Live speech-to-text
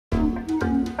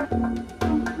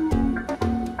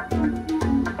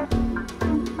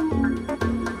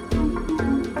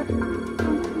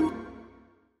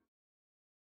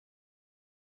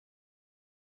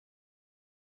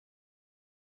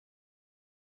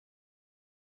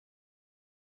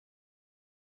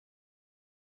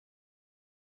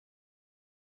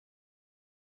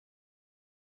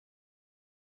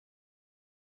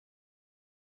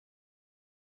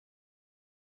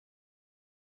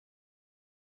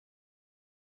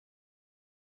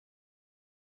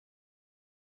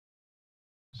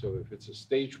So if it's a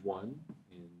stage 1,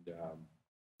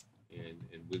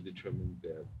 and we determine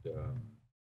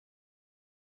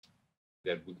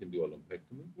that we can do a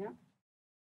lumpectomy, Yeah.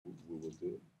 we will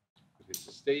do it. If it's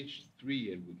a stage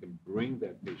 3 and we can bring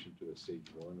that patient to a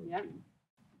stage 1 or Yeah. 2,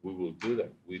 we will do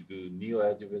that. We do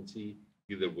neoadjuvancy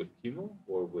either with chemo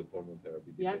or with hormone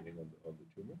therapy, Yeah. depending on the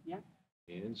tumor. Yeah.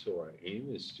 And so our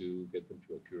aim is to get them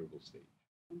to a curable stage.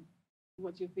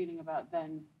 What's your feeling about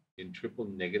then? In triple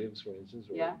negatives, for instance,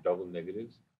 or Yeah. double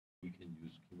negatives, we can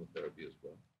use chemotherapy as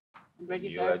well. And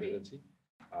radiotherapy? Neoadjuvancy.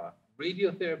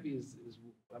 Radiotherapy is,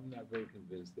 I'm not very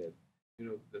convinced that,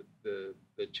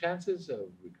 the chances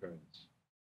of recurrence,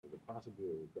 or the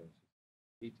possibility of recurrence,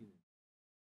 is 18.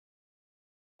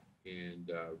 And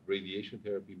radiation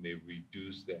therapy may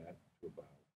reduce that to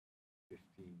about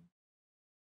 15,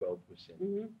 12%.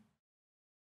 Mm-hmm.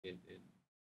 And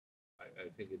I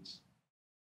think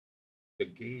the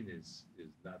gain is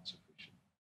not sufficient.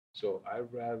 So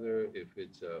I'd rather, if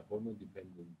it's a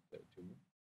hormone-dependent tumor,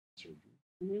 surgery,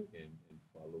 Mm-hmm. and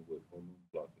follow with hormone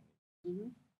blocking. Mm-hmm.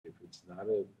 If it's not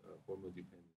a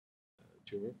hormone-dependent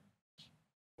tumor,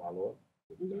 follow up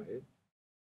with Mhm. diet,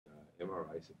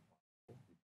 MRIs if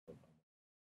possible,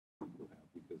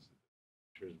 because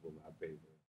insurance will not pay for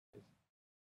it.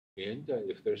 And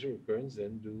if there's a recurrence,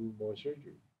 then do more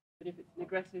surgery. But if it's an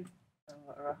aggressive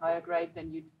or a higher grade,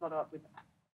 then you'd follow up with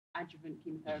adjuvant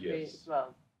chemotherapy Yes. as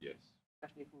well, Yes,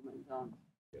 especially if hormones aren't.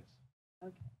 yes.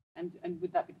 Okay. And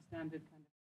would that be the standard kind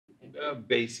of?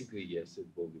 Basically, yes, it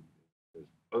will be. There's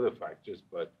other factors,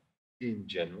 but in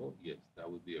general, yes, that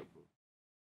would be appropriate.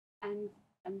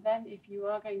 And then if you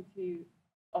are going to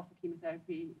offer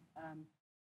chemotherapy,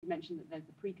 you mentioned that there's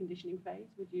the preconditioning phase.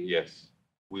 Would you? Yes,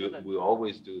 Sort we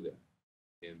always do that.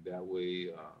 And that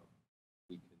way,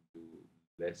 we can do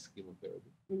less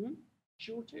chemotherapy. Mm-hmm.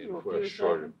 Shorter And or for fewer a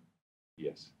shorter, cycles?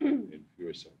 yes, and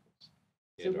fewer cycles.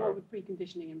 So And what would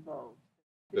preconditioning involve?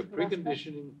 the Physical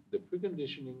aspects?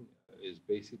 preconditioning is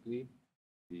basically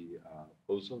the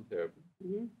ozone therapy.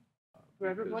 Mhm. For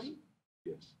Because- everybody?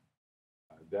 Yes.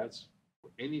 That's for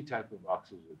any type of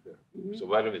oxygen therapy. Mhm. So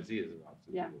vitamin C is an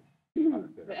oxygen Yeah.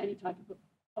 therapy. For any type of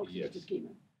oxidative Yes.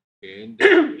 chemo. And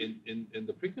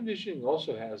the preconditioning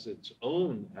also has its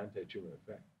own anti-tumor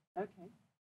effect. Okay.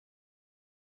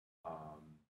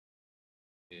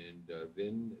 And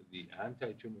then the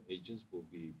anti-tumor agents will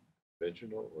be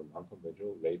conventional or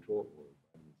non-conventional, lateral or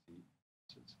vitamin C.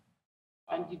 Since,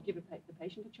 And you'd give the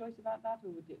patient a choice about that,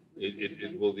 or would it?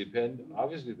 it will depend.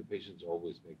 Obviously, the patients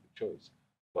always make the choice,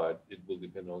 but it will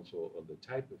depend also on the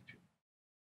type of tumor.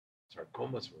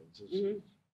 Sarcomas, for instance, Mhm. is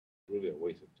really a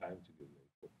waste of time to give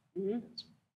lateral. Mhm. It's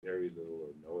very little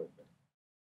or no effect.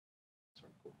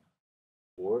 Sarcoma.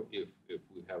 Or if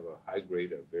we have a high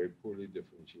grade, a very poorly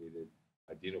differentiated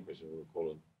adenocarcinoma of the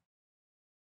colon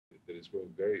that is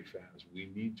growing very fast, we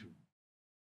need to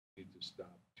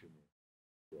stop tumor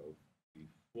growth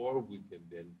before we can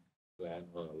then plan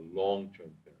on a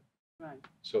long-term therapy. Right.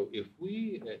 So if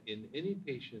we, in any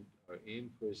patient, our aim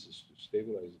first is to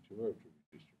stabilize the tumor or to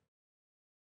reduce tumor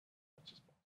as much as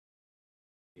possible.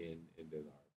 And then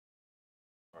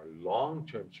our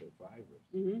long-term survivors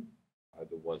Mm-hmm. are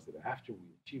the ones that after we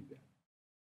achieve that,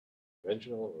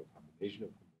 conventional or a combination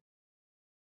of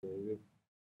alternative,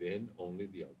 then only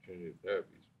the alternative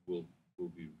therapies will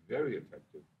be very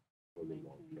effective for the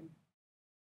long term.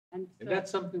 And And that's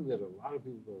something that a lot of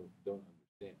people don't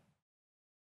understand.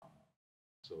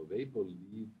 So they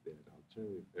believe that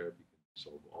alternative therapy can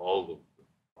solve all of the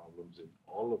problems in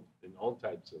all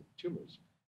types of tumors.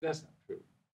 That's not true.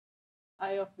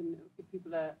 I often, if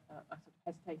people are sort of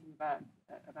hesitating about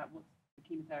what the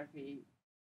chemotherapy is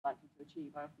likely to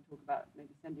achieve, I often talk about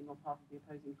maybe sending off half of the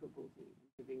opposing football team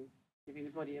and giving the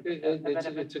body a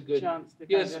better chance to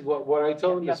Yes, kind of what I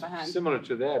tell get them the is upper hand. similar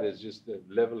to that is just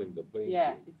leveling the playing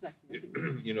Yeah, field. exactly.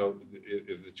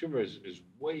 If the tumor is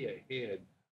way ahead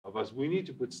of us, we need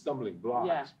to put stumbling blocks.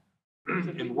 Yeah. So that we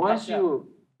And can once catch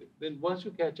up.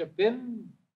 you catch up,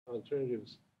 then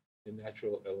alternatives and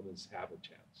natural elements have a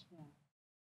chance. Yeah.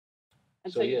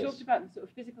 And So, so you yes. talked about the sort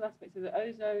of physical aspects of the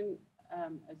ozone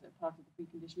as a part of the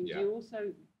preconditioning. Yeah. Do you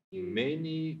also use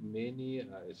Many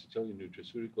essentially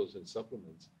nutraceuticals and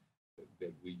supplements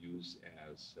that we use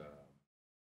as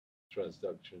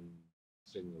transduction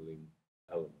signaling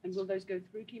elements. And will those go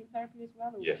through chemotherapy as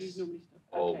well, or Yes, would you normally stop?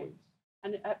 always.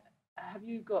 And have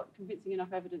you got convincing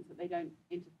enough evidence that they don't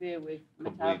interfere with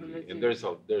Completely. metabolism? And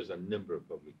there's a number of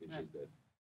publications Right. that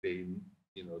they,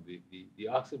 the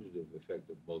oxidative effect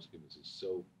of most chemos is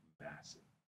so massive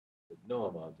that no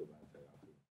amount of antioxidant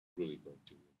is really going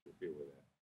to interfere with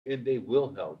that. And they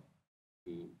will help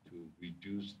to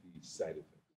reduce the side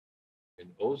effects. And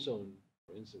ozone,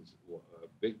 for instance, a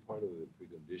big part of the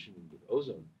preconditioning with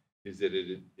ozone is that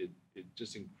it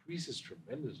just increases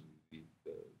tremendously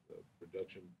the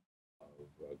production of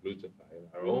glutathione,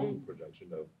 our own production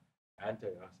of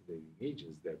antioxidating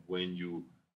agents. That when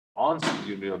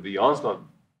the onslaught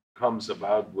comes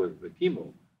about with the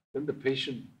chemo, then the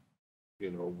patient,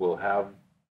 will have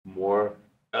more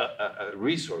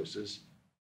resources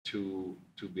to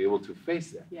be able to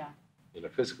face that in a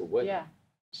physical way. Yeah.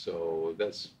 So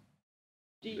that's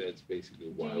basically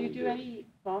why do you we do it. any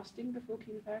fasting before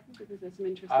chemotherapy? Because there's some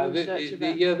interesting research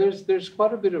about. Yeah, there's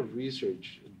quite a bit of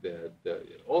research that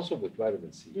also with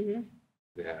vitamin C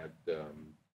that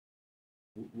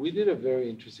we did a very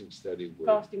interesting study with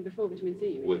Fasting before vitamin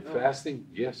C. You with mean, fasting,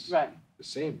 yes, right, the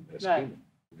same as right, chemo,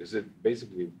 because it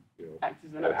basically acts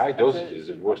as at high dosages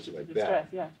it works like that. Stress,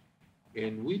 yeah.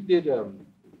 And we did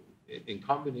in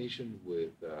combination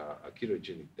with a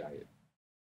ketogenic diet.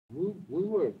 We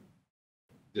were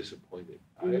disappointed.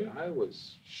 I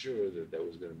was sure that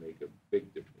was going to make a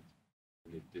big difference,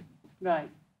 and it didn't.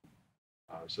 Right.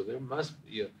 So there must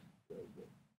be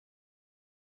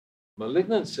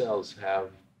malignant cells have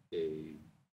a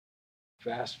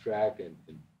fast track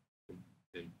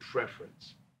and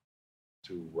preference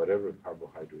to whatever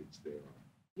carbohydrates there are.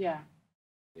 Yeah.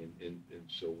 And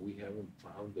so we haven't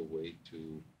found a way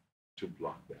to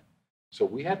block that. So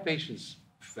we had patients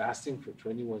fasting for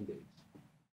 21 days,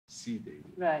 C daily.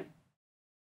 Right.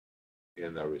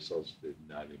 And our results did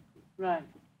not improve. Right.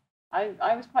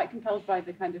 I was quite compelled by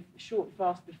the kind of short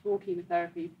fast before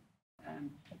chemotherapy,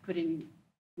 putting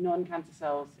non-cancer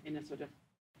cells in a sort of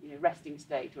resting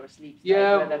state or a sleep state.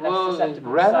 Yeah, where well,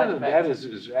 rather than that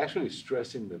is actually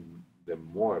stressing them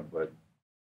more, but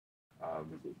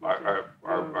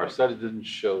our study didn't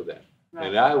show that. Right.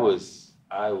 And I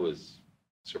was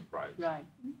surprised. Right.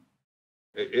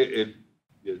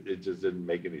 It just didn't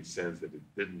make any sense that it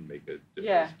didn't make a difference.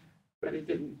 Yeah, but it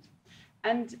didn't.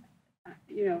 And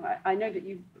I know that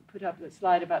you put up a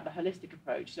slide about the holistic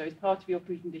approach. So as part of your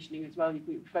preconditioning as well,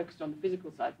 you focused on the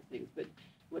physical side of things, but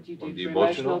what do you do On the for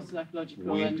emotional,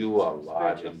 psychological, we and do a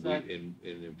lot, spiritual and side?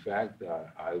 in fact,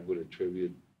 I would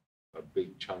attribute a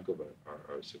big chunk of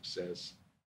our success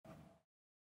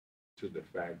to the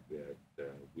fact that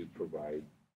we provide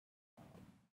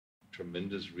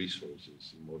tremendous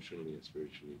resources emotionally and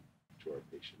spiritually to our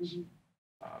patients,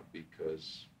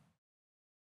 because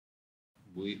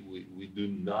we do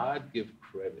not give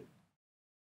credit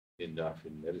enough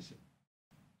in medicine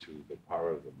to the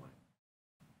power of the mind.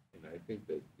 And I think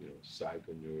that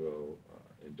psychoneuro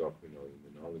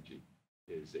endocrino-immunology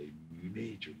is a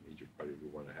major part if you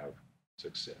want to have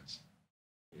success.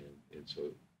 And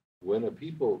so when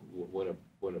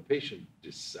a patient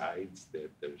decides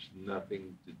that there's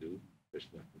nothing to do, there's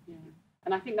nothing to do.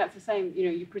 And I think that's the same.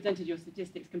 You presented your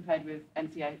statistics compared with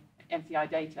NCI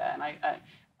data, and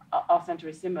our centre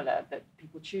is similar, that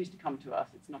people choose to come to us.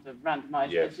 It's not a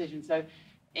randomised decision. So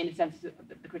in a sense,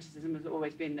 the criticism has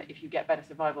always been that if you get better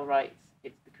survival rates,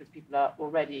 it's because people are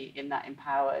already in that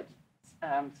empowered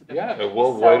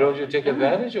why don't you take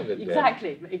advantage of it then?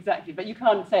 Exactly. But you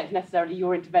can't say it's necessarily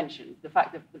your intervention. The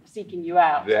fact of seeking you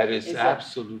out is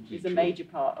absolutely a major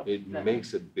part of it. It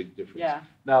makes a big difference. Yeah.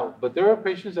 Now, but there are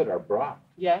patients that are brought.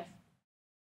 Yes.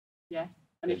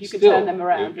 And if you can turn them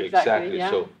around, exactly.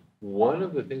 Yeah. So one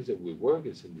of the things that we work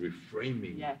is in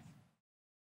reframing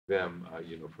them,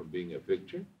 from being a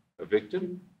victim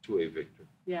to a victor.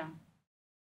 Yeah.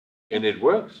 And it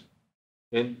works.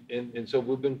 And so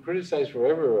we've been criticized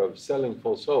forever of selling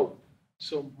false hope.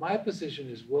 So my position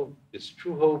is, well, is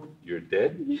true hope you're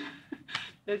dead?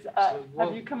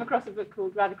 Have you come across a book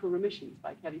called Radical Remissions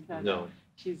by Kelly Turner? No.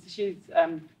 She's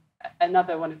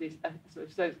another one of these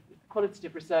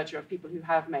qualitative researcher of people who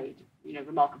have made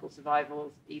remarkable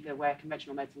survivals, either where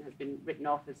conventional medicine has been written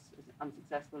off as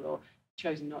unsuccessful or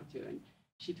chosen not to. And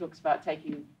she talks about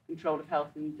taking control of health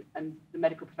and the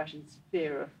medical profession's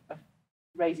fear of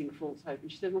raising false hope. And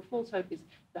she said, well, false hope is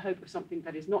the hope of something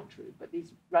that is not true, but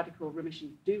these radical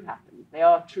remissions do happen. They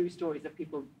are true stories of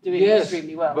people doing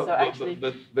extremely well.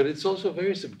 But it's also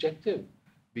very subjective,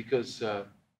 because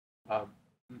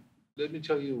let me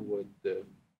tell you what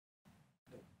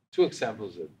two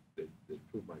examples that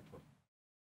prove my point.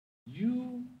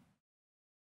 You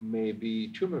may be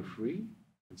tumor-free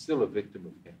and still a victim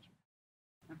of cancer.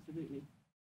 Absolutely.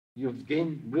 You've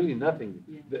gained really nothing.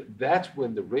 Yeah. That's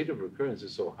when the rate of recurrence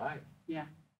is so high. Yeah.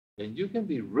 And you can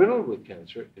be riddled with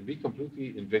cancer and be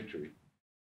completely in victory.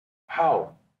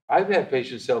 How? I've had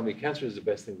patients tell me cancer is the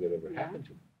best thing that ever happened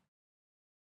to me.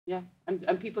 Yeah,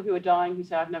 and people who are dying who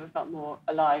say, I've never felt more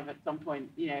alive at some point,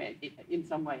 in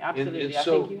some way. Absolutely. And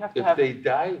so I think you have to if they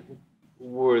die,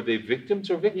 were they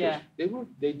victims or victors? Yeah.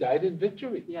 They died in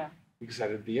victory. Yeah. Because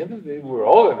at the end of the day, we're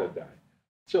all going to die.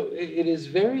 So it is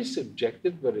very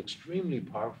subjective, but extremely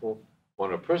powerful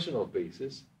on a personal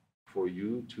basis for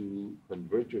you to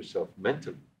convert yourself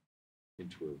mentally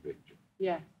into a victim.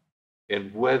 Yeah.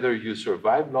 And whether you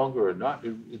survive longer or not,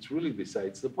 it's really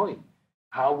besides the point.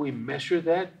 How we measure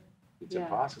that, it's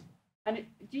impossible. And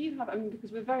do you have, I mean,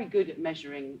 because we're very good at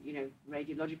measuring, you know,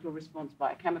 radiological response,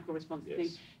 biochemical response,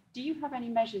 things. Do you have any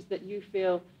measures that you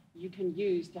feel you can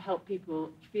use to help people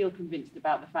feel convinced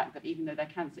about the fact that even though their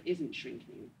cancer isn't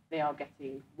shrinking, they are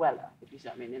getting weller, if you see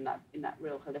what I mean, in that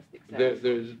real holistic sense?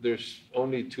 There's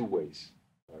only two ways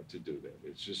to do that.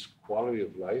 It's just quality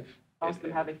of life. Ask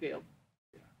them how they feel.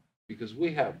 Yeah, because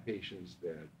we have patients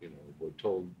that, you know, were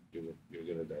told you're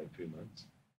going to die in 3 months,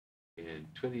 and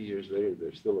 20 years later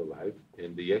they're still alive,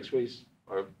 and the X-rays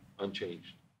are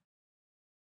unchanged.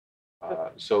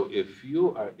 So if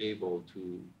you are able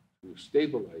to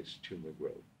stabilize tumor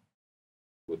growth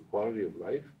with quality of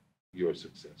life, you're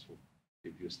successful.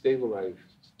 If you stabilize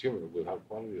tumor without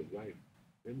quality of life,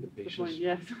 then the patients,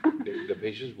 the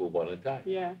patients will want to die.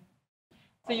 Yeah.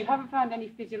 So you haven't found any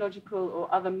physiological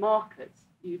or other markers?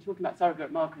 You're talking about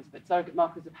surrogate markers, but surrogate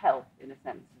markers of health, in a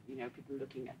sense. You know, people are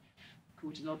looking at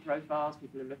cortisol profiles,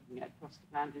 people are looking at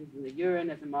prostaglandins in the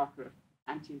urine as a marker of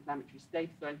anti-inflammatory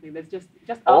status or anything. There's just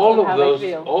ask them how they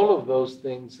feel. All of those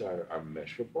things are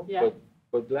measurable. Yeah.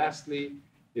 But lastly,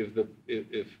 if the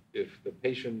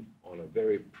patient on a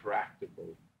very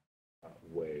practical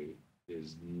way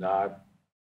is not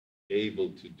able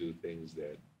to do things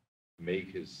that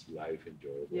make his life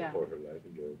enjoyable or her life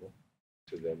enjoyable,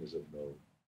 to them is of no.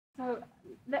 So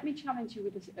let me challenge you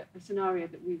with a scenario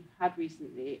that we've had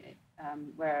recently,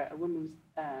 where a woman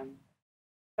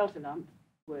felt a lump,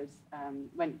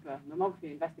 went for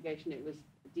mammography investigation. It was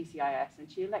DCIS, and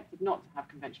she elected not to have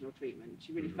conventional treatment.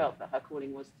 She really felt that her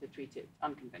calling was to treat it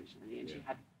unconventionally, and she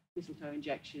had mistletoe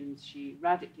injections. She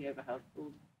radically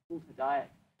overhauled her diet.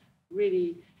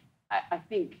 Really, I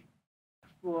think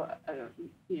for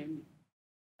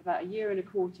about a year and a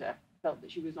quarter, felt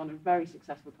that she was on a very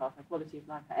successful path. Her quality of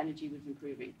life, her energy was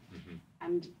improving,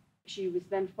 and she was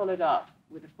then followed up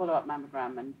with a follow-up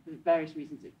mammogram, and for various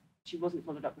reasons she wasn't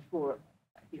followed up before.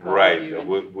 Right.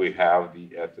 We have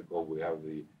the ethical, we have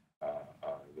the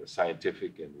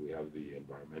scientific, and we have the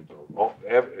environmental.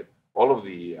 All of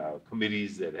the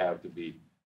committees that have to be.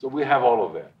 So we have all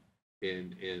of that.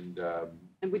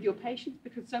 And with your patients,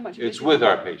 because so much of it's with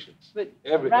our patients. But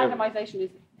randomization is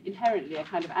inherently a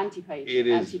kind of anti-patient. It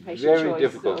is very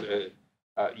difficult.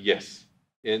 Yes.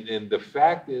 And the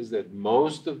fact is that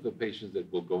most of the patients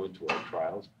that will go into our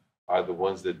trials are the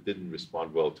ones that didn't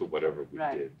respond well to whatever we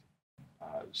did.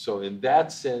 So in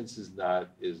that sense, is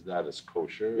not as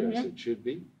kosher as it should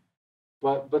be.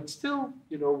 But still,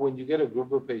 you know, when you get a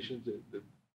group of patients,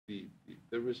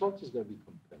 the result is going to be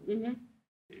compelling.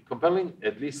 Compelling,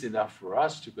 at least enough for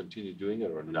us to continue doing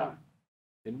it or not.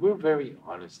 And we're very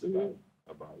honest about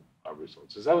our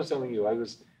results. As I was telling you, I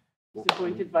was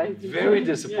very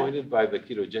disappointed by the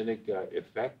ketogenic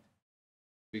effect,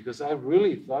 because I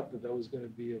really thought that was going to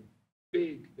be a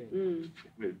big thing.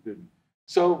 It didn't.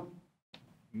 So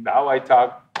now I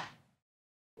talk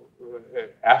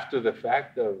after the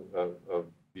fact of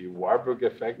the Warburg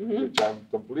effect, which I'm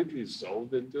completely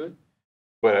sold into it,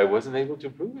 but I wasn't able to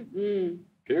prove it.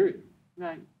 Period.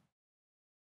 Right.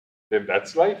 And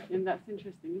that's life. And that's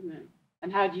interesting, isn't it?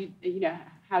 And how do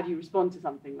you respond to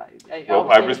something like that? Well,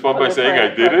 I respond by saying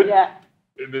I did it,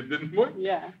 and it didn't work.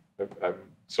 Yeah. I'm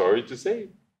sorry to say,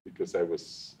 because I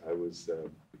was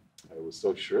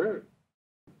so sure.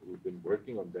 We've been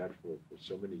working on that for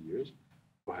so many years,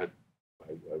 but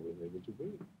I wasn't able to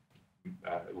do it.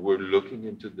 We're looking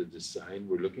into the design.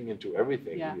 We're looking into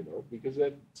everything, you know, because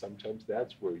sometimes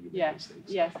that's where you make mistakes.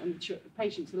 Yes, and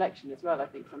patient selection as well, I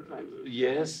think, sometimes.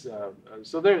 Yes.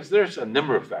 So there's a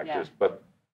number of factors, but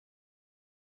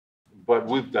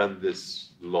we've done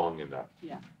this long enough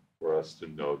for us to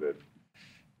know that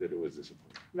it was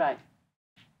disappointing. Right.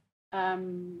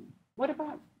 What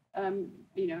about,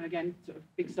 again, sort of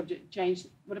big subject change.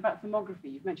 What about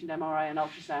thermography? You've mentioned MRI and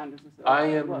ultrasound as a sort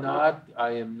of...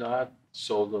 I am not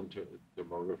sold on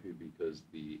thermography, because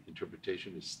the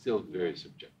interpretation is still very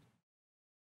subjective.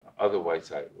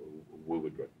 Otherwise, we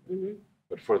would recommend.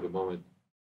 But for the moment,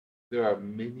 there are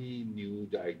many new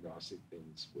diagnostic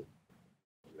things with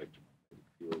electromagnetic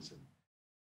fields and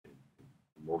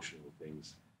emotional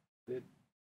things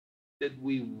that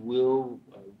we will.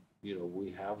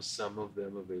 We have some of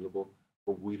them available,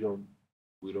 but we don't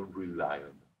rely on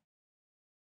them.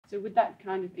 So would that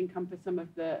kind of encompass some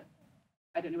of the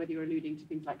I don't know whether you're alluding to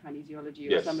things like kinesiology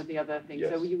or Yes. some of the other things.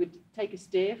 Yes. So you would take a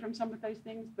steer from some of those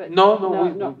things, but No,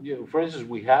 not for instance,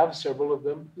 we have several of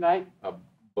them, right,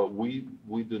 but we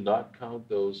do not count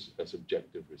those as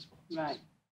objective responses. right,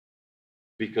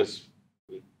 Because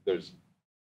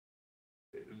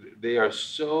they are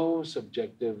so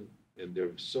subjective and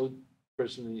they're so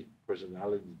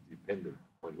personality dependent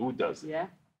on who does it, yeah,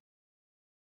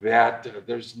 that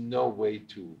there's no way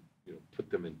to put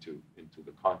them into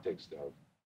the context of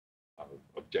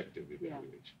objective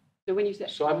evaluation. So when you say,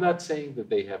 So I'm not saying that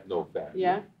they have no value.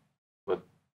 yeah, But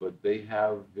they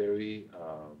have very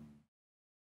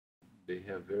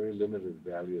limited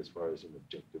value as far as an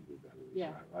objective evaluation.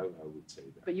 Yeah. I would say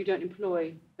that. but you don't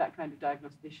employ that kind of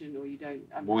diagnostician, or you don't.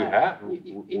 We have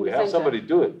in we the have centre. somebody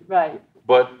do it, Right.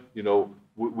 but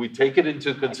we take it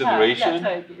into consideration.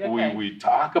 Yeah, totally, okay. We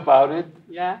talk about it,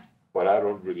 Yeah. but I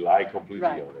don't rely completely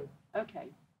Right. on it. Okay.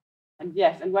 And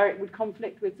yes, and where it would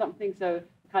conflict with something, so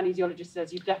the kinesiologist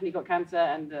says you've definitely got cancer,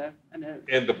 and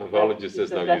And the pathologist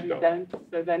says, no, you definitely don't.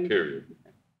 So then, Period.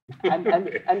 and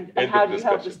End how of do you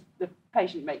help discussion. the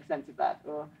patient make sense of that?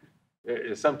 Or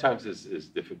Sometimes it's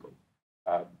difficult,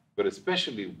 but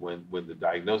especially when the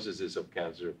diagnosis is of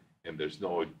cancer and there's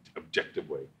no objective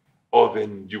way. Oh,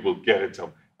 then you will get it.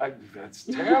 That's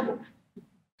terrible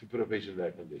to put a patient in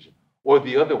that condition. Or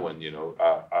the other one,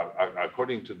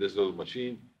 according to this little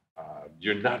machine,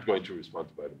 you're not going to respond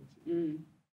to vitamin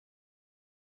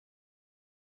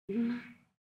C.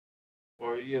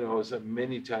 Or so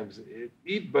many times,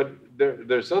 but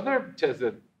there's other tests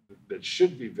that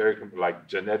should be very like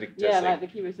genetic yeah, testing. like the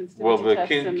chemosensitivity Well, the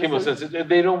tests and chemosensitivity,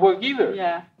 they don't work either.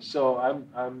 yeah, So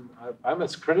I'm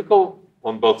as critical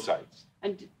on both sides.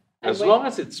 and As when- long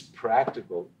as it's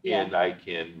practical Yeah. and I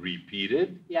can repeat it,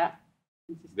 yeah,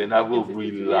 then I will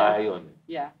Consistency, rely on it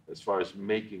yeah, as far as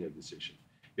making a decision.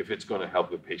 If it's going to help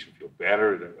the patient feel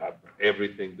better,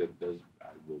 everything that does, I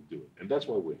will do it. And that's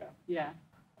why we have it. yeah.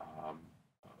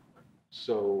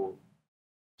 So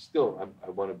still, I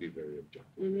want to be very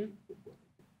objective. Mhm. with what I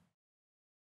do.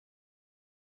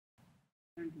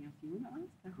 Anything else you want to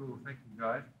ask? Cool, thank you,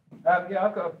 guys. Yeah,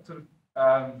 I've got a sort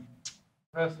of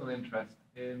personal interest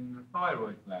in the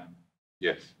thyroid gland.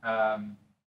 Yes. And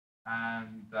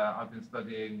I've been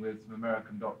studying with some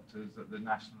American doctors at the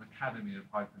National Academy of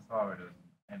Hypothyroidism,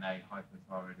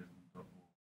 nahypothyroidism.org.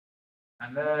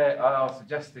 And they are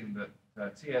suggesting that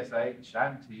TSH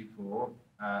and T4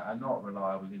 are not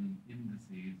reliable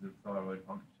indices of thyroid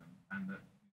function, and that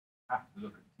you have to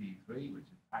look at T3, which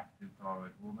is active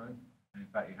thyroid hormone, and in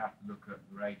fact you have to look at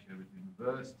the ratio between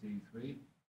reverse T3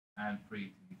 and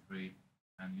free T3,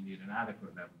 and you need an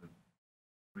adequate level of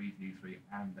free T3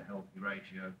 and a healthy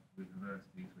ratio with reverse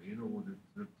T3 in order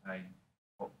to obtain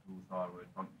optimal thyroid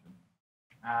function.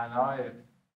 And I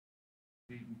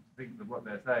think that what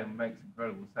they're saying makes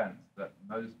incredible sense, that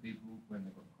most people, when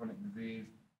they've got chronic disease,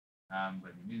 when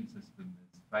the immune system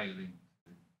is failing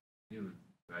to deal with the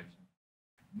situation,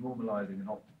 normalizing and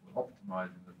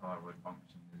optimizing the thyroid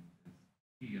function is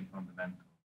key and fundamental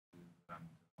to the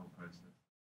whole process.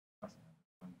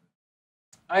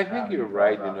 I think you're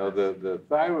right. The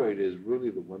thyroid is really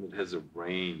the one that has the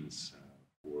reins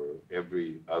for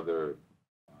every other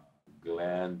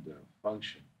gland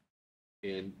function.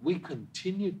 And we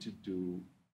continue to do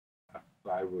a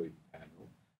thyroid panel,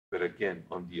 but again,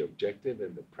 on the objective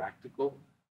and the practical,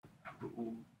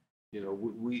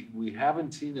 we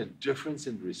haven't seen a difference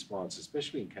in response,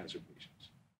 especially in cancer patients.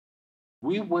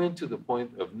 We went to the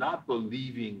point of not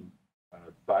believing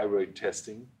thyroid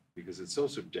testing because it's so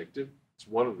subjective. It's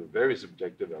one of the very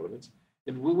subjective elements.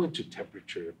 And we went to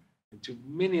temperature and to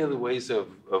many other ways of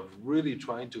really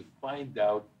trying to find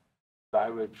out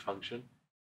thyroid function.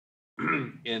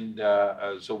 And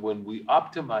so when we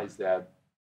optimized that,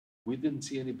 we didn't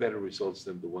see any better results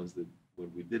than the ones that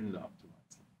when we didn't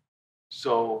optimize them.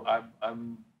 So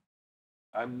I'm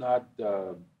not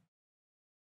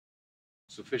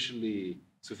sufficiently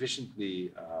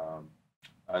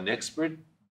an expert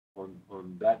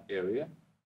on that area.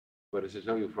 But as I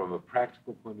tell you, from a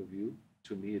practical point of view,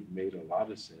 to me, it made a lot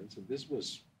of sense. And this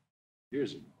was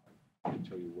years ago. I can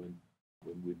tell you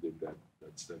when we did that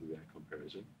study, that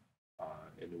comparison.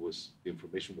 And the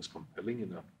information was compelling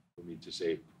enough for me to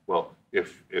say, well,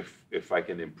 if I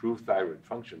can improve thyroid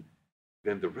function,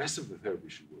 then the rest of the therapy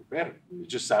should work better. It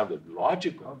just sounded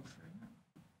logical.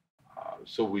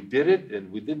 So we did it, and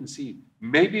we didn't see.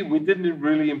 Maybe we didn't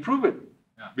really improve it.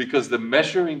 Because the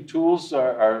measuring tools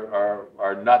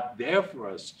are not there for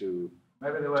us to.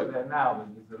 Maybe they weren't there now, but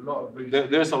there's a lot of research.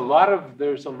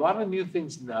 There's a lot of new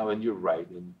things now, and you're right.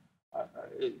 And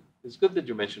it's good that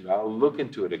you mentioned it. I'll look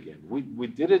into it again. We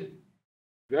did it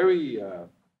very,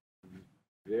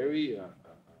 very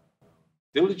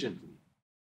diligently,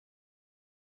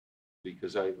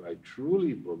 because I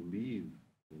truly believe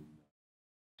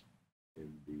in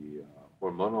the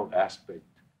hormonal aspect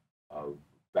of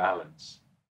balance.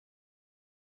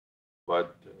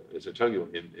 But as I tell you,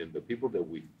 in the people that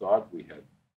we thought we had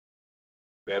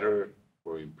better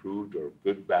or improved or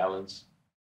good balance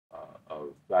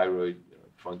of thyroid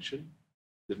function,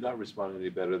 did not respond any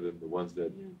better than the ones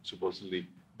that supposedly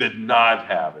did not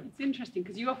have it. It's interesting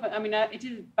because you often, I mean, it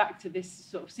is back to this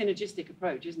sort of synergistic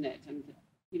approach, isn't it? And,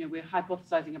 you know, we're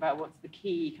hypothesizing about what's the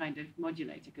key kind of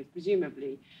modulator, because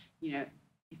presumably, you know,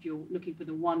 if you're looking for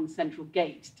the one central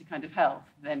gate to kind of health,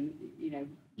 then, you know,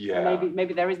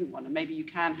 maybe there isn't one, and maybe you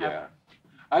can have. Yeah.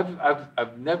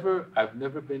 I've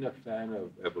never been a fan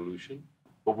of evolution,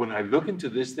 but when I look into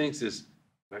these things, it's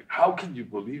like, how can you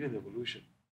believe in evolution?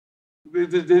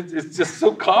 It's just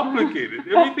so complicated.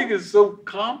 Everything is so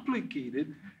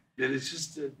complicated that it's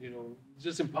just, you know, it's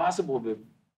just impossible that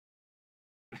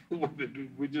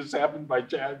we just happened by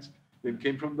chance and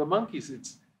came from the monkeys.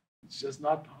 It's just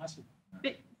not possible.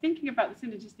 Thinking about the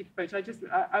synergistic approach,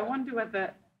 I wonder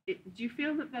whether, do you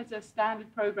feel that there's a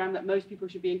standard program that most people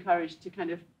should be encouraged to kind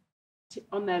of,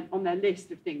 on their list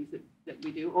of things that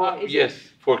we do? Or is yes,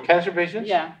 for cancer patients?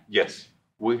 Yeah. Yes.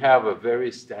 We have a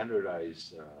very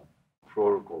standardized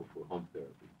protocol for home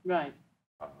therapy. Right.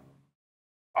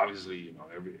 Obviously, you know,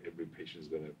 every patient is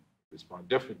going to respond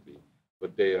differently,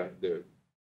 but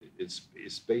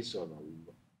it's based on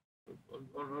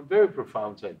a very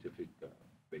profound scientific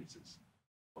basis.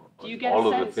 Do you get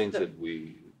all a of the sense things that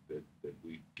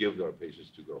we give our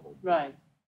patients to go home? Right.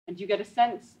 And do you get a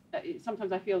sense that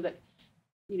sometimes I feel that,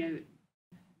 you know,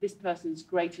 this person's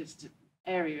greatest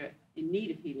area in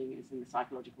need of healing is in the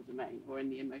psychological domain or in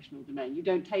the emotional domain. You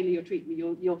don't tailor your treatment.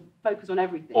 You'll focus on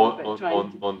everything.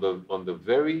 On the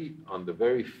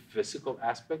very physical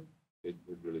aspect, it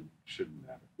really shouldn't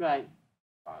matter. Right.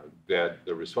 That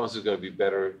the response is going to be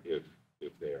better if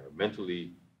they are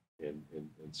mentally and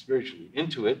spiritually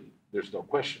into it. There's no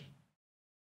question.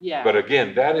 Yeah. But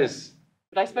again, that is.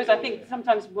 But I think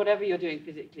sometimes whatever you're doing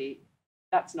physically,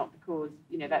 that's not the cause.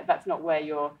 You know, that's not where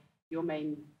your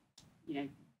main, you know,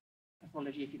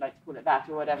 pathology, if you like to call it that,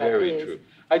 or whatever. Very true.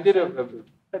 I did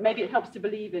but maybe it helps to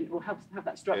believe in, or helps to have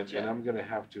that structure. And I'm going to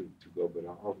have to go, but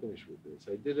I'll finish with this.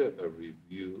 I did a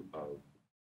review of,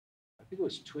 I think it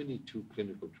was 22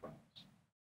 clinical trials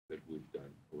that we've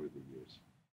done over the years.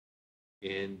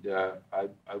 And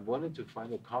I wanted to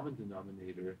find a common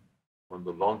denominator on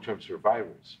the long-term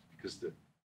survivors, because there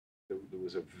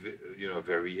was a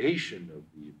variation of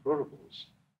the protocols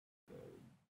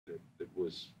that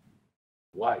was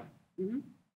wide. Mm-hmm.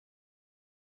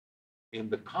 And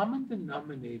the common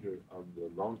denominator of the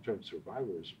long-term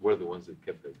survivors were the ones that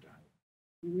kept their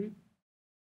diet. Mm-hmm.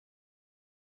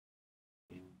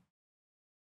 And,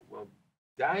 well,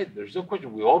 diet, there's no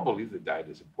question. We all believe that diet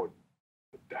is important,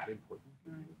 but that important?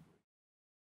 Right.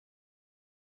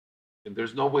 And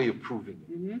there's no way of proving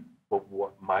it. Mm-hmm. But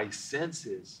what my sense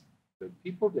is, the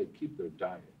people that keep their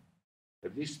diet,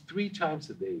 at least 3 times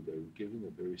a day, they're giving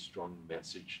a very strong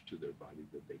message to their body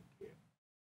that they care.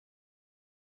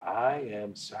 I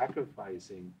am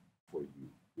sacrificing for you.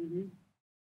 Mm-hmm.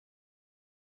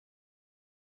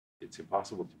 It's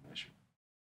impossible to measure,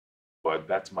 but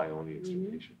that's my only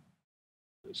explanation.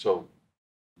 Mm-hmm. So,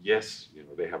 yes, you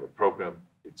know, they have a program.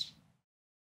 It's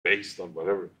based on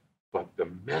whatever, but the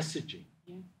messaging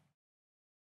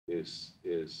is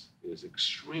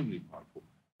extremely powerful.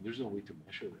 There's no way to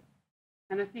measure that.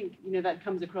 And I think, you know, that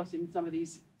comes across in some of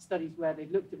these studies where they've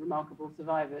looked at remarkable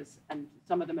survivors, and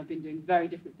some of them have been doing very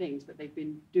different things, but they've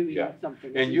been doing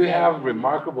something. And you have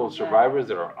remarkable survivors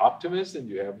that are optimists, and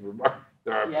you have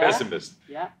there are pessimists.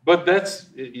 Yeah. But that's,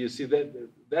 you see,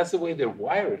 that's the way they're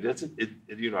wired.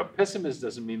 You know, a pessimist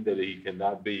doesn't mean that he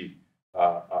cannot be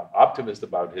optimist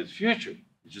about his future.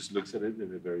 He just looks at it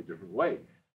in a very different way.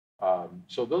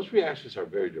 So those reactions are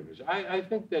very different. I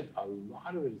think that a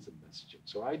lot of it is a messaging.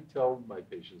 So I tell my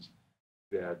patients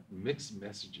that mixed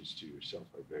messages to yourself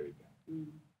are very bad. Mm.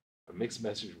 A mixed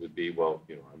message would be, well,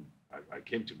 you know, I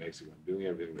came to Mexico, I'm doing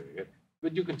everything right,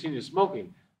 but you continue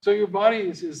smoking. So your body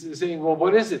is saying, well,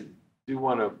 what is it? Do you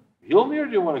want to heal me or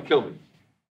do you want to kill me?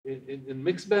 And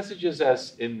mixed messages,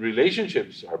 as in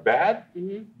relationships, are bad.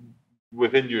 Mm-hmm.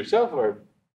 Within yourself are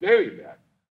very bad.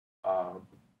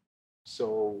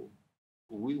 So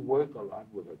we work a lot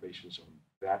with our patients on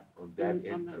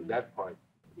that part.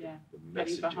 Yeah, the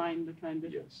getting behind the kind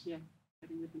of, yes. Yeah,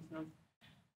 getting with themselves.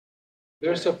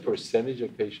 There's a percentage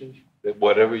of patients that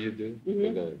whatever you do, mm-hmm.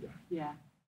 they're going to die. Yeah.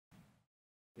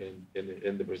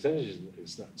 And the percentage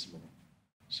is not small.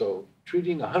 So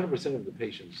treating 100% of the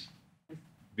patients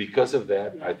because of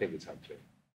that, I think it's unfair.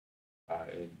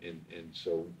 And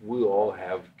so we all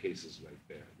have cases like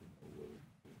that. You know,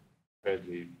 where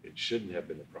apparently, it shouldn't have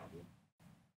been a problem,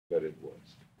 but it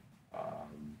was.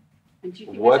 And do you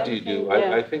think What there's do you do?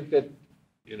 anything- yeah. I think that,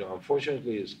 you know,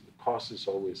 unfortunately, the cost is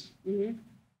always Mhm.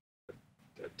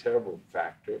 a terrible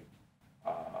factor.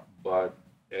 But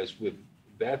as with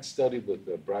that study with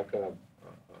the BRCA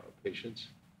patients,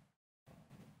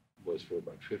 was for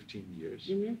about 15 years.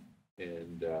 Mhm.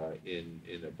 And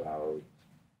in about,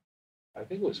 I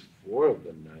think it was 4 of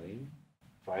the 9,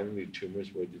 finally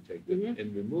tumors were detected Mhm.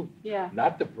 and removed. Yeah,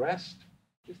 Not the breast.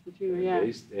 just the tumor,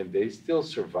 And yeah. they still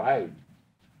survived.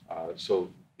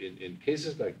 So in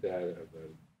cases like that, of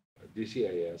a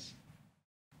DCIS,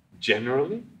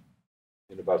 generally,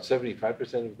 in about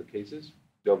 75% of the cases,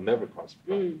 they'll never cause a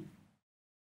problem.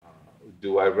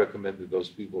 Do I recommend that those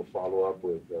people follow up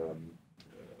with,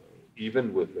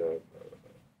 even with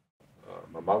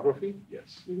mammography?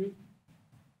 Yes, Mhm.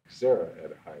 because they're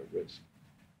at a higher risk.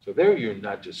 So there you're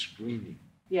not just screening.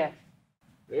 Yes,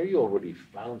 There you already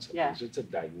found something. Yeah. So it's a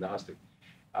diagnostic.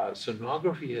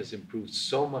 Sonography has improved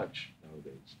so much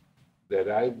nowadays that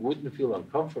I wouldn't feel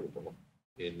uncomfortable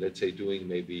in, let's say, doing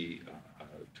maybe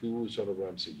 2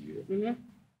 sonograms a year Mhm.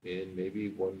 and maybe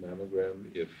 1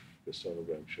 mammogram if the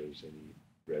sonogram shows any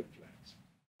red flags.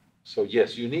 So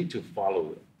yes, you need to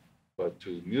follow them, but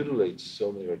to mutilate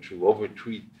so many or to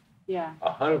overtreat yeah.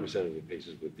 100% of the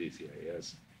patients with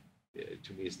DCIS,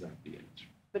 to me, is not the answer.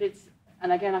 But it's,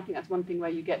 and again, I think that's one thing where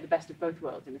you get the best of both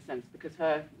worlds in a sense, because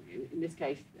her, in this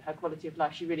case, her quality of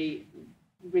life, she really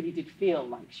did feel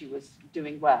like she was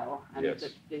doing well, and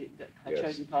Yes. that her Yes.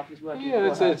 chosen path was working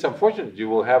Yeah, for her. it's unfortunate. You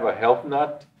will have a health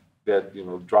nut that, you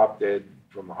know, dropped dead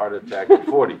from a heart attack at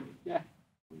 40. Yeah.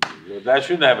 Well, that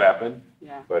shouldn't have happened,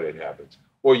 Yeah, but it happens.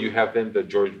 Or you have then the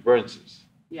George Burnses.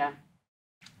 yeah.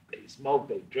 They smoke,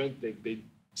 they drink, they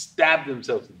stab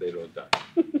themselves and they don't die.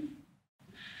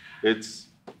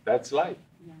 That's life.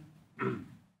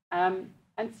 Yeah.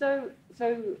 And so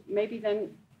maybe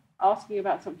then asking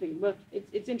about something, well,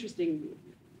 it's interesting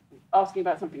asking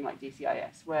about something like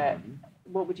DCIS, where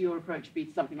what would your approach be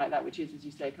to something like that, which is, as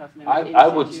you say, carcinoma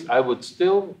in situ? I would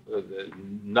still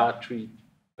not treat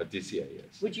a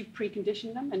DCIS. Would you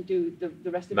precondition them and do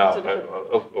the rest of Now, it?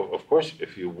 of course,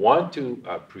 if you want to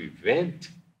prevent,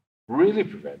 really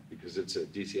prevent, because it's a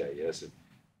DCIS,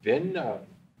 then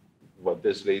what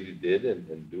this lady did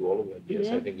and do all of that, yes,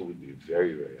 I think it would be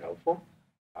very, very helpful.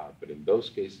 But in those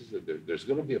cases, there's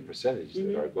going to be a percentage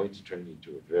that are going to turn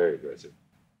into a very aggressive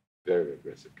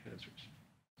cancers.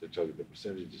 To tell you, the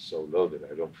percentage is so low that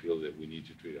I don't feel that we need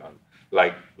to treat on,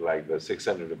 like the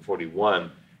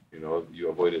 641, you know, you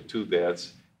avoided 2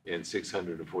 deaths and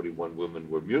 641 women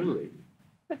were mutilated.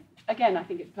 But again, I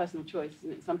think it's personal choice.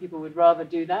 Isn't it? Some people would rather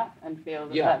do that and feel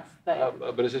that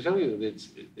But as I tell you,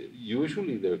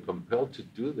 usually they're compelled to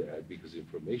do that because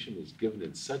information is given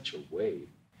in such a way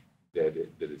that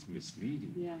it's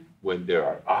misleading when there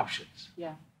are options.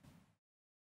 Yeah.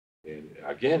 And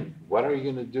again, what are you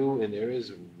going to do in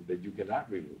areas that you cannot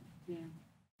remove? Yeah.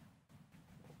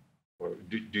 Or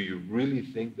do you really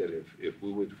think that if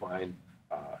we would find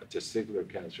testicular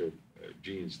cancer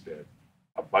genes that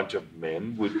a bunch of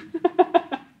men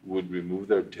would remove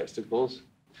their testicles?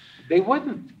 They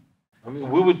wouldn't. I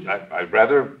mean, I'd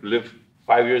rather live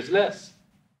 5 years less.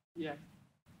 Yeah.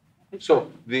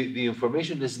 So the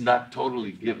information is not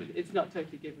totally given. It's not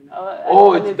totally given.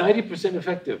 It's 90%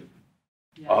 effective.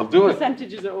 Yeah. I'll do it.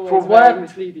 Percentages are always For very what?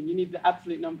 misleading. You need the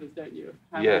absolute numbers, don't you, of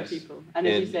how Yes. many people? And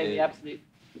as you say, the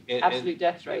absolute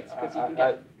death rates, because you can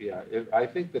get... I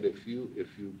think that if you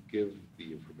give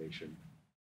the information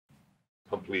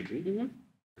completely,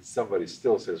 somebody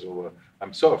still says, well,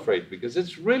 I'm so afraid, because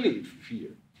it's really fear.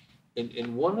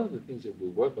 And one of the things that we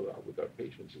work a lot with our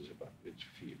patients is about it's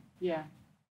fear. Yeah.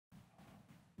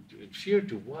 Fear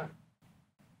to what?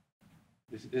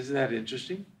 Isn't that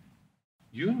interesting?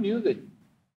 You knew that,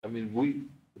 I mean,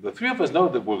 the 3 of us know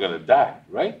that we're going to die,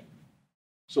 right?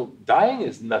 So dying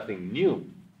is nothing new.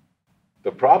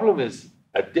 The problem is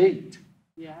a date.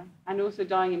 Yeah, and also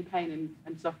dying in pain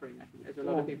and suffering. I think there's a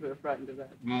lot of people who are frightened of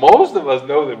that. Most of us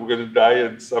know that we're going to die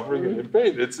in suffering and in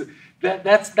pain.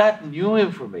 That's not new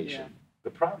information.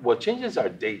 What changes are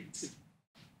dates.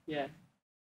 Yeah.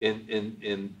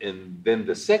 And then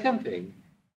the second thing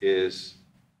is,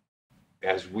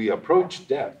 as we approach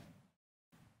death,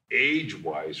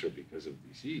 age-wise or because of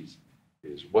disease,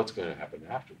 is what's going to happen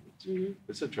afterwards.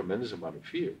 It's a tremendous amount of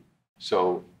fear.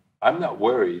 So I'm not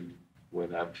worried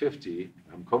when I'm 50,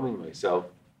 I'm combing myself,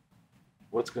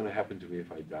 what's going to happen to me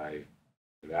if I die,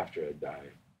 and after I die,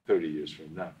 30 years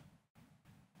from now.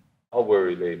 I'll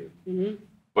worry later. Mm-hmm.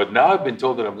 But now I've been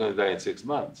told that I'm going to die in 6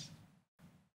 months.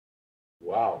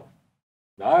 Wow.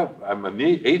 Now I'm an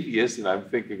atheist and I'm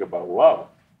thinking about, wow,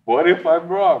 what if I'm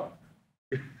wrong?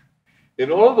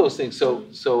 And all of those things. So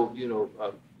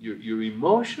your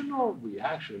emotional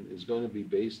reaction is going to be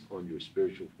based on your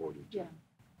spiritual fortitude. Yeah.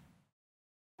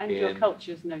 And your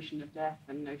culture's notion of death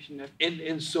and notion of...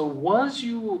 And so once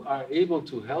you are able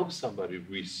to help somebody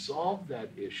resolve that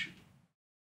issue,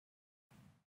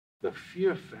 the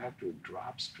fear factor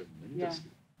drops tremendously.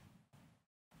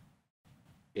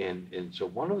 Yeah. And so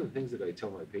one of the things that I tell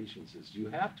my patients is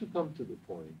you have to come to the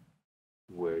point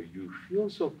where you feel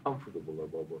so comfortable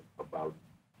about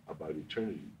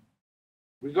eternity,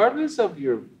 regardless of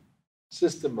your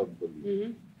system of belief,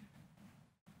 mm-hmm.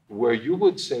 where you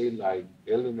would say, like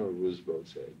Eleanor Roosevelt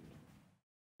said,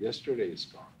 yesterday is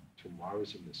gone, tomorrow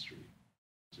is a mystery,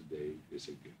 today is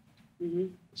a gift. Mm-hmm.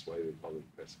 That's why they call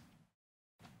it present.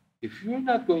 If you're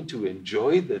not going to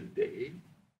enjoy the day,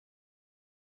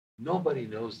 nobody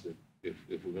knows that if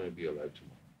we're going to be alive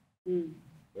tomorrow,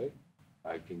 right?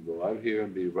 I can go out here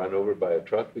and be run over by a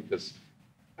truck because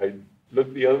I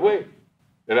look the other way,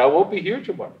 and I won't be here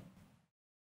tomorrow.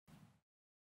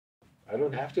 I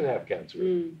don't have to have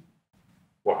cancer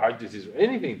or heart disease or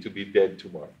anything to be dead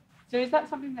tomorrow. So is that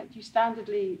something that you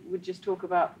standardly would just talk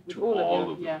about with to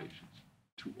all of the patients?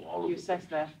 To all of you the assess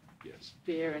their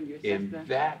fear and you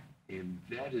assess and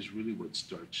that is really what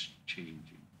starts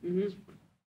changing. Mm-hmm.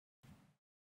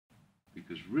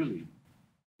 Because really,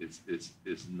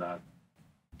 it's not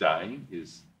dying,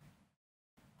 is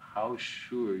how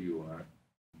sure you are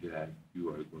that you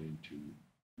are going to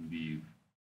leave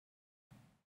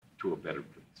to a better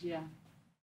place. Yeah.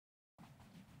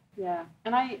 Yeah.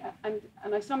 And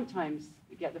I sometimes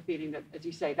get the feeling that, as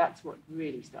you say, that's what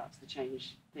really starts to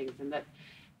change things, and that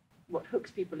what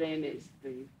hooks people in is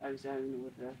the ozone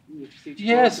or the nutraceuticals.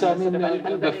 Yes, I mean,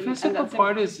 the physical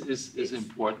part is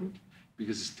important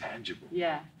because it's tangible.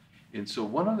 Yeah. And so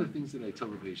one of the things that I tell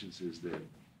the patients is that,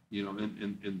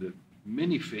 in the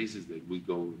many phases that we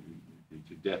go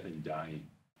into death and dying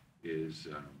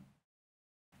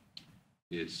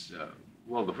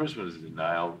well, the first one is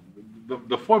denial.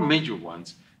 The four major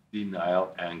ones,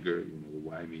 denial, anger, the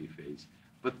why me phase.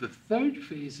 But the third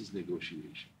phase is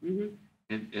negotiation. Mm-hmm.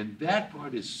 And that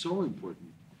part is so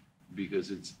important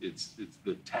because it's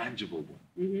the tangible one.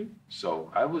 Mm-hmm.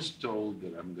 So I was told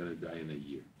that I'm going to die in a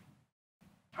year.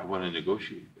 I want to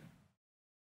negotiate that.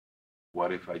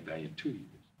 What if I die in 2 years?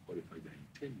 What if I die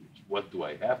in 10 years? What do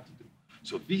I have to do?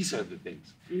 So these are the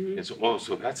things. Mm-hmm. And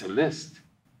so that's a list.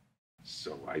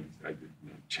 So I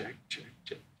check.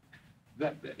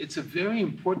 That it's a very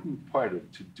important part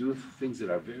to do things that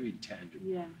are very tangible.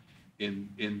 Yeah.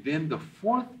 And then the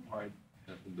fourth part,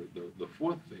 the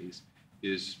fourth phase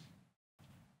is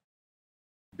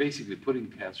basically putting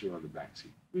cancer on the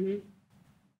backseat, mm-hmm.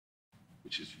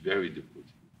 which is very difficult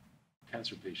to do.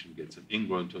 Cancer patient gets an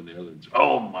ingrown toenail and says,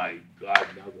 oh my God,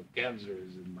 now the cancer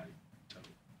is in my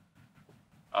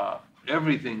toe.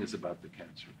 Everything is about the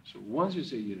cancer. So once you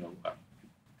say,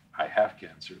 I have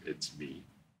cancer, it's me.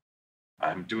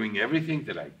 I'm doing everything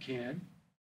that I can.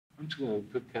 I'm just going to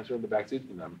put cancer on the backseat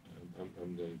and I'm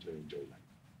going to enjoy life.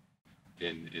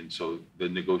 And so the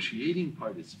negotiating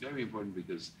part is very important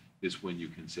because it's when you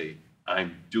can say,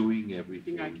 I'm doing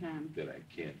everything that I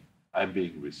can. I'm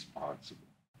being responsible.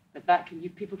 But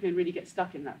people can really get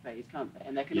stuck in that phase, can't they?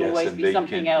 And there can always be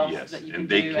something else that you can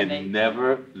do. And they can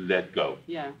never let go.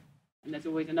 Yeah. And there's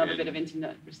always another bit of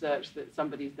internet research that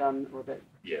somebody's done or that.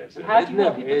 Yes. And how do you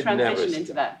help people transition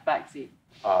into that backseat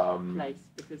place?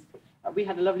 Because we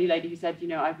had a lovely lady who said,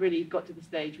 I've really got to the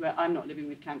stage where I'm not living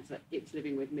with cancer, it's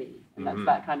living with me. And that's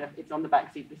that kind of, it's on the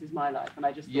backseat, this is my life. And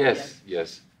I just thought,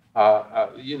 yes.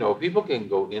 People can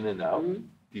go in and out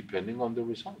depending on the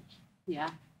results. Yeah.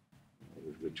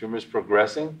 If the tumor is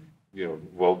progressing,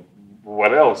 well,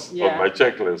 what else on my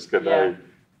checklist can I?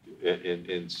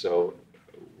 And so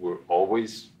we're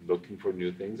always looking for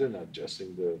new things and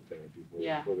adjusting the therapy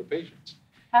for the patients.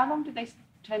 How long do they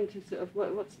tend to sort of,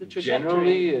 what's the trajectory?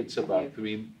 Generally, it's about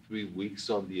 3 weeks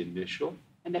on the initial.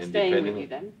 And they're staying with you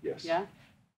then? Yes. Yeah.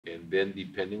 And then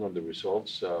depending on the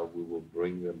results, we will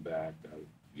bring them back.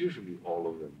 Usually all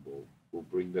of them will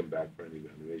bring them back for an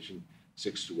evaluation,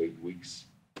 6 to 8 weeks,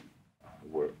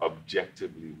 where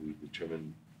objectively we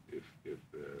determine if the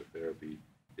therapy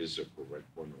is the correct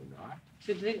one or not.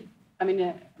 So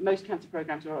most cancer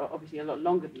programs are obviously a lot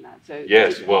longer than that. So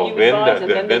yes, well, then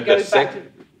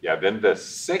the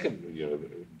second,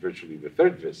 virtually the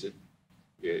third visit,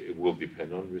 it will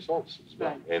depend on results as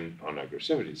well, and on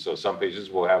aggressivity. So some patients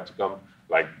will have to come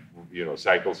like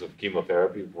cycles of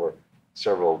chemotherapy for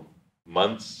several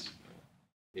months.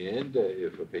 And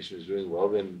if a patient is doing well,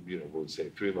 then, we'll say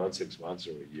 3 months, 6 months,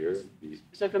 or a year.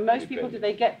 So for most people, do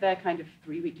they get their kind of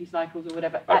 3 weekly cycles or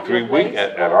whatever at 3 your week place,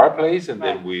 at or- our place, and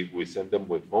then Right. we send them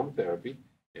with home therapy,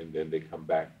 and then they come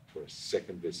back for a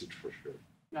second visit for sure.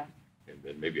 Right. And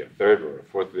then maybe a third or a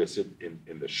fourth visit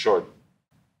in the short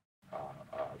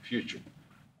future.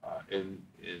 And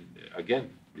again,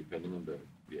 depending on the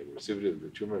aggressivity of the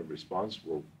tumor response,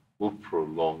 will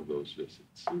prolong those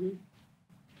visits. Mhm.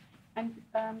 And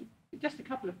just a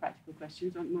couple of practical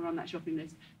questions, more on that shopping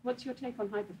list. What's your take on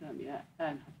hypothermia?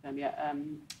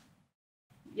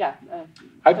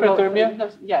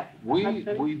 Hyperthermia? Yeah. We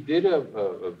hypothermia? did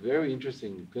a very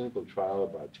interesting clinical trial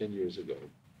about 10 years ago,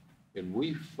 and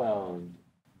we found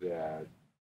that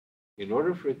in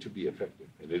order for it to be effective,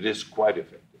 and it is quite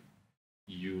effective,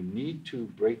 you need to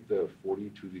break the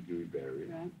 42-degree barrier.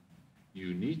 Right.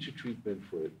 You need to treat the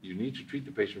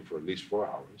patient for at least 4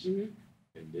 hours, Mhm.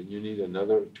 and then you need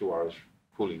another 2 hours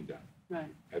cooling down.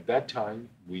 Right. At that time,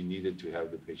 we needed to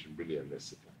have the patient really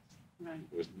anesthetized. Right.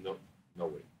 There was no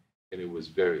way, and it was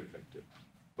very effective.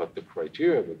 But the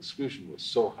criteria of exclusion was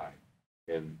so high,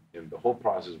 and the whole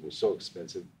process was so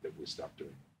expensive that we stopped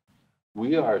doing it.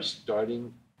 We are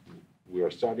starting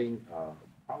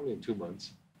probably in 2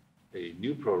 months a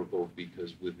new protocol,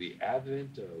 because with the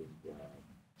advent of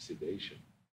sedation,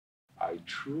 I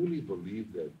truly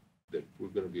believe that we're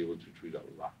going to be able to treat a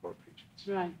lot more patients.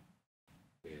 Right.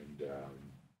 And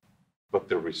but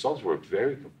the results were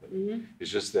very complete. Mhm.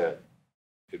 It's just that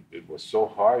it was so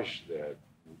harsh that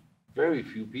very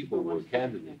few people Well, were what's the-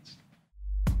 candidates.